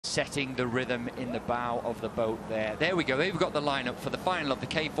setting the rhythm in the bow of the boat there. There we go. They've got the lineup for the final of the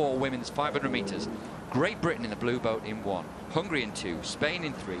K4 women's 500 meters. Great Britain in the blue boat in 1, Hungary in 2, Spain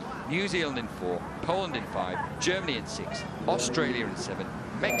in 3, New Zealand in 4, Poland in 5, Germany in 6, Australia in 7,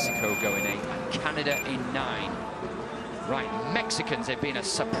 Mexico go in 8, and Canada in 9. Right, Mexicans have been a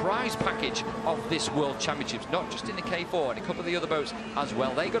surprise package of this World Championships, not just in the K4 and a couple of the other boats as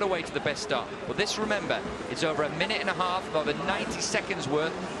well. They got away to the best start. But this, remember, it's over a minute and a half, over 90 seconds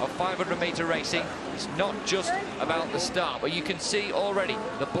worth of 500-meter racing. It's not just about the start, but you can see already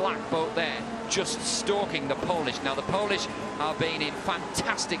the black boat there just stalking the Polish. Now, the Polish have been in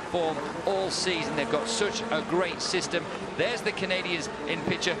fantastic form all season. They've got such a great system. There's the Canadians in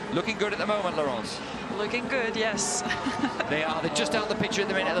picture, looking good at the moment, Laurence. Looking good, yes. They are. They're just out the picture at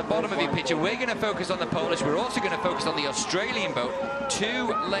the minute, at the bottom of your picture. We're going to focus on the Polish. We're also going to focus on the Australian boat.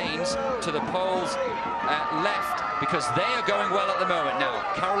 2 lanes to the Poles' left, because they are going well at the moment. Now,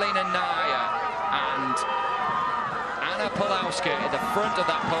 Karolina Naya and Anna Pulowska at the front of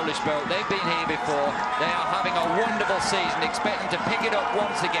that Polish boat. They've been here before. They are having a wonderful season. Expect them to pick it up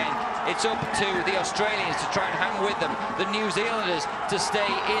once again. It's up to the Australians to try and hang with them. The New Zealanders to stay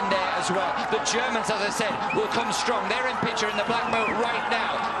in there as well. The Germans, as I said, will come strong. They're in picture in the black boat right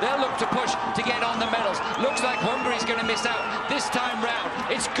now. They'll look to push to get on the medals. Looks like Hungary's going to miss out this time round.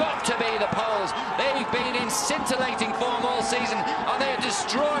 It's got to be the Poles. They've been in scintillating form all season, and they're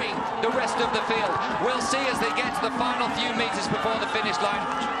destroying the rest of the field. We'll see as they get to the final few meters before the finish line.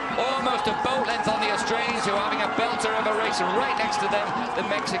 Almost a boat length on the Australians, who are having a belter of a race, and right next to them, the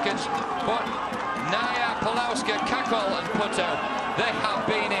Mexicans. But Naya, Pulowska, Kakol and Puto, they have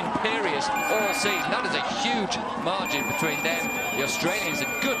been imperious all season. That is a huge margin between them, the Australians, and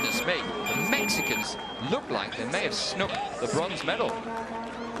goodness me, the Mexicans look like they may have snuck the bronze medal.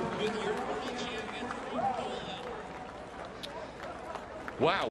 Wow.